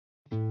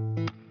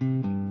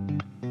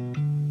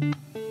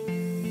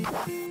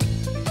Hi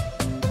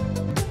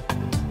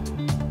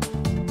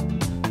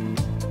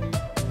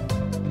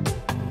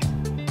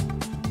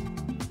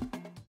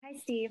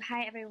Steve.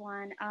 Hi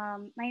everyone.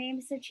 My name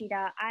is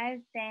Suchita.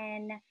 I've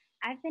been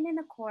in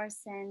the course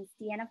since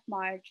the end of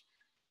March,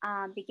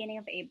 beginning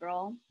of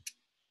April,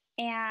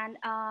 and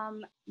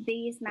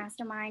these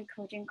mastermind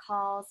coaching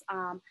calls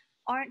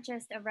aren't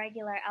just a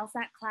regular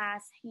LSAT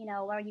class,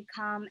 where you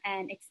come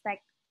and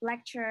expect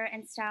lecture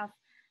and stuff.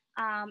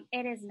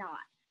 It is not.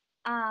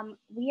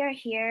 We are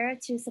here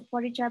to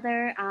support each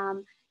other.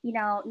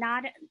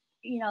 Not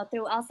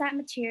through LSAT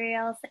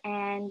materials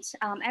and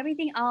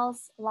everything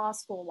else law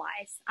school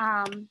wise.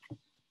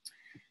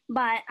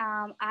 But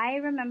I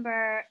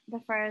remember the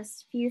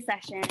first few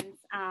sessions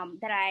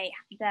that I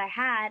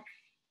had,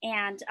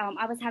 and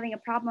I was having a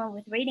problem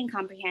with reading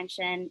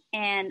comprehension,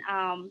 and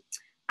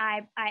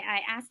I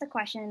asked a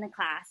question in the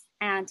class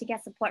and to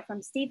get support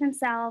from Steve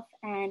himself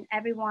and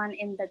everyone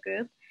in the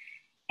group.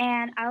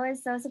 And I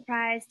was so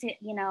surprised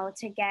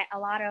to get a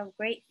lot of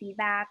great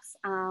feedbacks.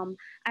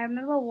 I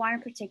remember one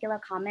particular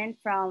comment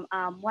from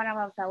one of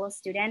our fellow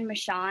students,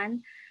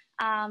 Michonne.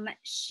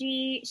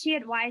 She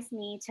advised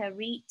me to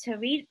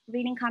read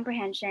reading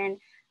comprehension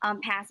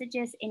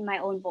passages in my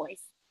own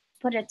voice,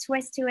 put a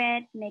twist to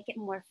it, make it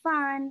more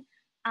fun,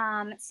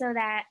 so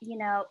that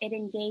it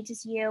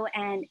engages you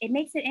and it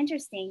makes it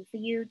interesting for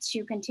you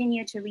to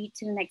continue to read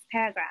to the next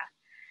paragraph.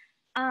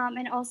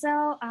 And also,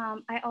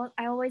 I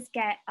always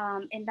get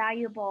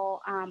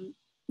invaluable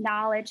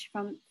knowledge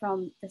from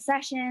the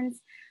sessions.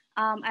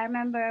 I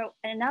remember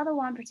another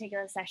one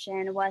particular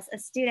session was a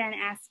student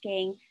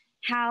asking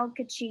how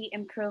could she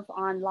improve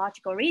on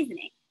logical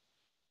reasoning.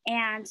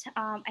 And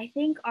I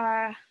think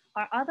our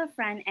other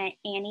friend,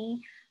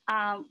 Annie,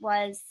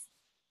 was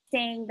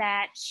saying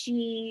that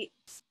she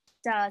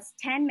does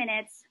 10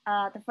 minutes,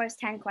 the first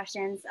 10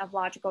 questions of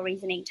logical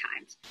reasoning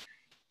timed.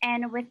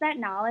 And with that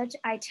knowledge,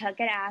 I took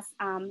it as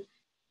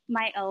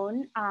my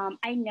own.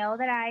 I know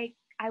that I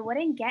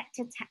wouldn't get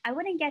to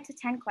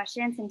 10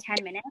 questions in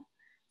 10 minutes.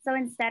 So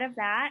instead of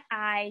that,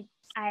 I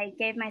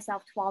gave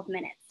myself 12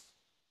 minutes.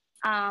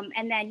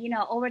 And then,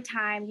 over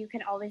time, you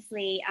can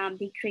obviously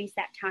decrease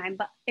that time,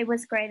 but it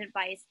was great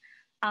advice.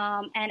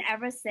 And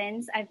ever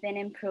since, I've been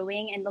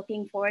improving and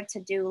looking forward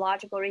to do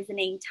logical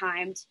reasoning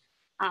timed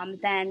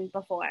than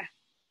before.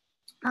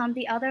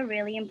 The other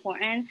really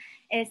important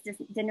is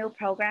the new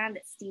program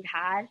that Steve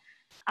has,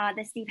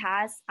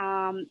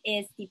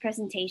 is the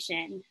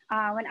presentation.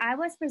 When I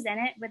was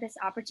presented with this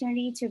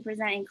opportunity to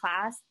present in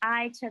class,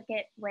 I took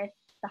it with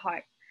the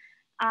heart.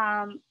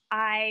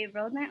 I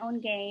wrote my own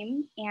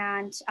game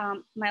and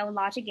my own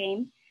logic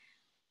game.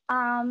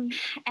 And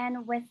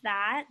with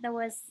that, there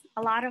was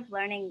a lot of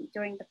learning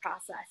during the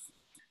process.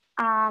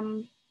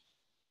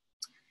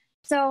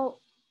 So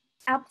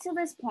up to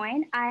this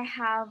point, I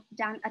have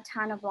done a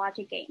ton of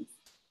logic games.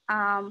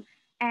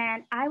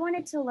 And I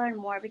wanted to learn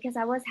more because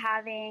I was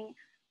having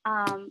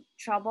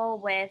trouble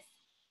with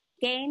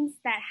games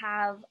that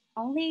have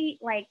only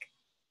like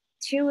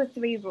 2 or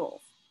 3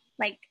 rules.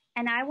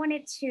 And I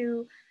wanted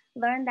to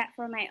learn that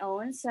for my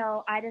own.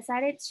 So I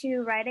decided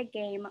to write a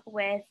game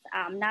with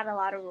not a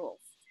lot of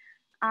rules.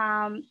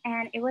 And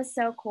it was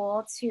so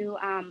cool to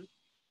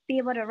be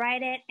able to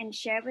write it and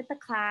share it with the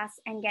class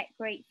and get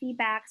great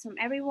feedbacks from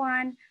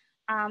everyone,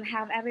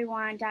 have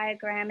everyone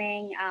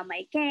diagramming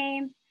my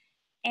game,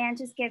 and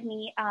just give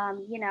me,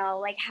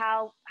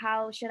 how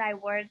should I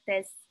word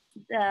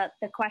the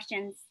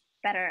questions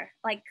better,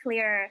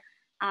 clearer,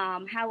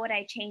 how would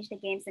I change the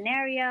game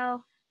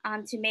scenario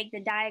to make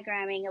the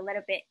diagramming a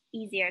little bit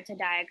easier to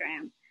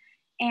diagram.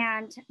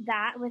 And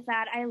with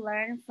that, I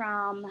learned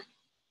from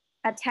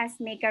a test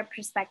maker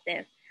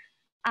perspective,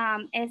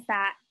 is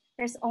that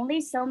there's only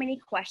so many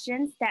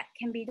questions that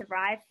can be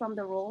derived from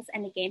the rules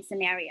and the game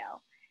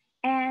scenario.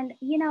 And,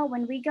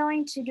 when we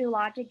going to do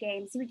logic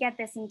games, we get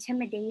this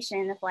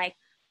intimidation of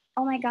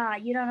oh my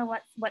God, you don't know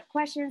what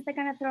questions they're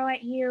going to throw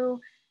at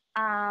you.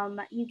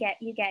 You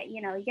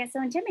get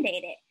so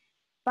intimidated.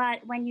 But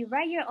when you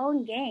write your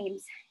own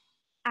games,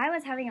 I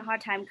was having a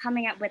hard time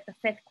coming up with the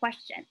 5th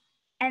question.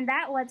 And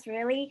that was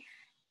really,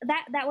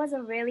 that was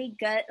a really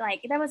good,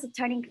 that was a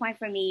turning point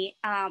for me.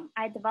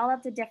 I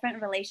developed a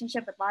different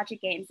relationship with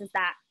logic games, is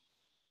that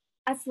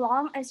as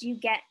long as you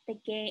get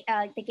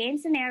the game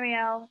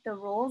scenario, the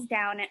rules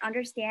down, and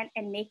understand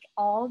and make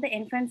all the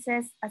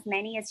inferences, as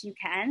many as you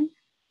can,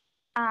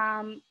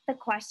 the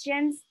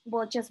questions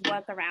will just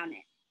work around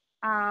it.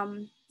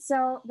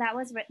 So that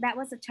was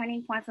a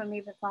turning point for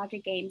me with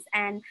logic games.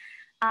 And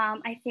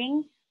I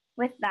think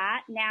with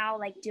that, now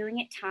doing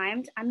it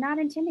timed, I'm not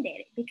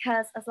intimidated,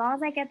 because as long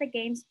as I get the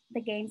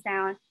games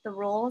down, the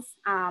rules,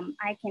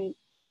 I can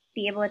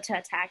be able to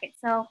attack it.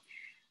 So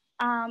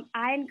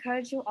I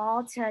encourage you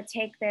all to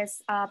take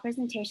this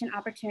presentation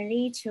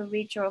opportunity to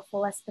reach your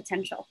fullest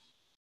potential.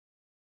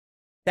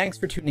 Thanks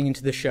for tuning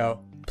into the show.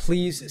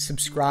 Please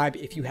subscribe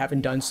if you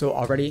haven't done so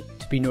already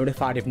to be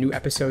notified of new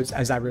episodes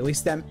as I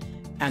release them.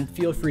 And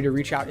feel free to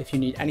reach out if you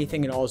need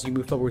anything at all as you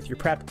move forward with your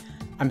prep.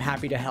 I'm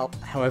happy to help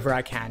however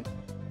I can.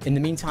 In the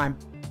meantime,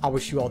 I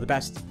wish you all the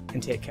best.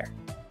 and take care.